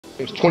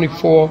It's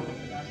 24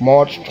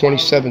 March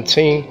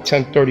 2017,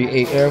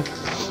 10:30 a.m.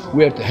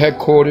 We're at the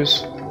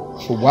headquarters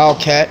for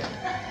WILDCAT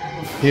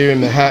here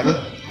in Manhattan.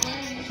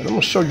 And I'm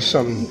gonna show you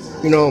something.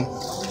 You know,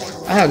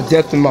 I had a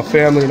death in my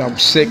family and I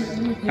was sick.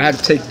 I had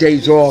to take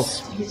days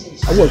off.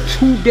 I worked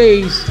 2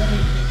 days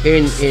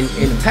in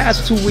the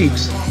past 2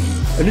 weeks,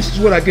 and this is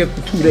what I get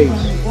for 2 days.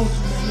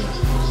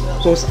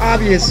 So it's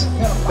obvious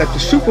that the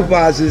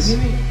supervisors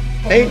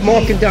ain't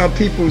marking down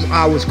people's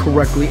hours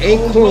correctly,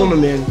 ain't calling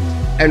them in,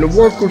 and the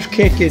workers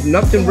can't get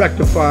nothing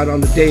rectified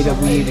on the day that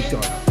we need it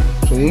done.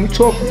 So when we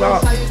talk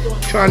about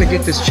trying to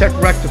get this check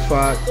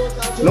rectified,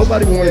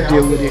 nobody want to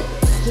deal with it.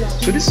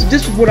 So this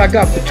is what I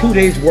got for 2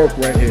 days work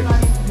right here.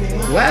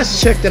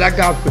 Last check that I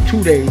got for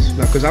 2 days,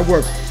 now because I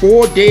worked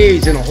 4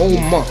 days in a whole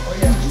month.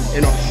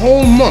 In a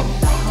whole month,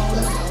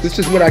 this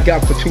is what I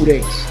got for 2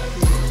 days.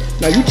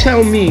 Now you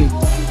tell me,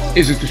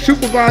 is it the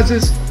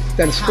supervisors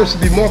that are supposed to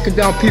be marking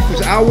down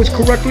people's hours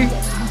correctly,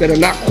 that are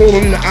not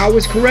calling the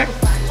hours correct?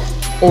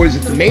 Or is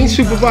it the main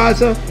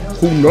supervisor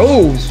who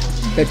knows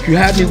that you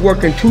have me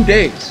working 2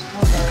 days?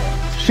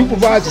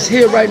 Supervisor's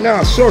here right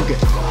now,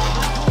 circuit.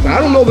 Now,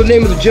 I don't know the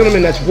name of the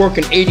gentleman that's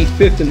working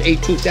 85th and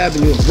 18th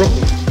Avenue in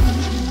Brooklyn.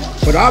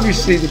 But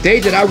obviously, the day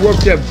that I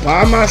worked there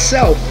by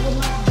myself,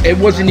 it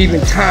wasn't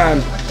even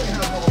time.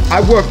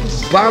 I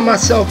worked by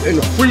myself in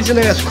the freezing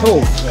ass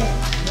cold,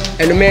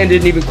 and the man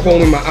didn't even call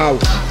me my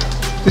hours.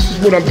 This is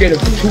what I'm getting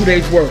for 2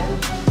 days work.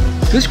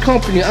 This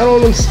company, I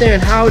don't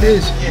understand how it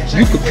is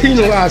you could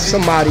penalize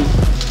somebody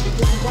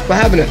for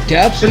having a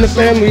death in the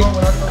family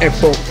and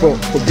for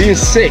being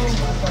sick,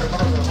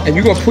 and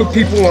you're gonna put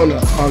people on a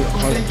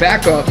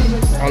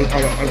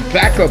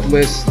backup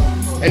list,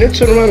 and then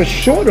turn around and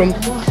short them,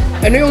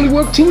 and they only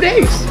work 2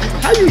 days.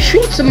 How you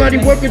shoot somebody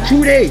working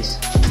 2 days?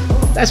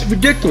 That's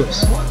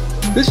ridiculous.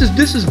 This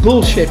is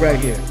bullshit right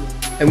here.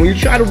 And when you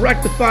try to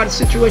rectify the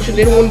situation,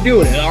 they don't want to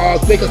do it.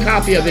 Oh, make a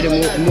copy of it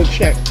and we'll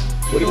check.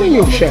 What do you mean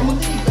you'll check?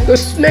 The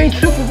main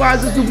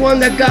supervisor's the one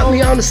that got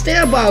me on the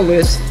standby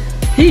list.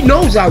 He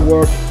knows I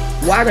work.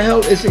 Why the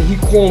hell isn't he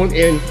calling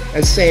in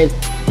and saying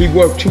he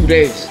worked 2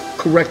 days?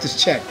 Correct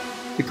his check.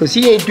 Because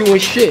he ain't doing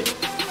shit.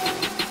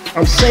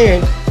 I'm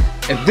saying,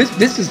 if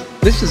this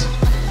is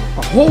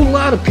a whole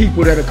lot of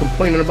people that are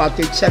complaining about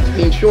their checks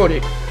being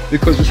shorted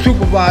because the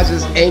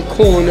supervisors ain't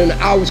calling in the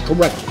hours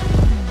correctly.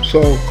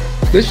 So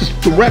this is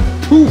direct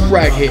proof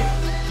right here.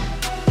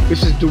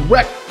 This is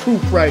direct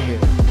proof right here.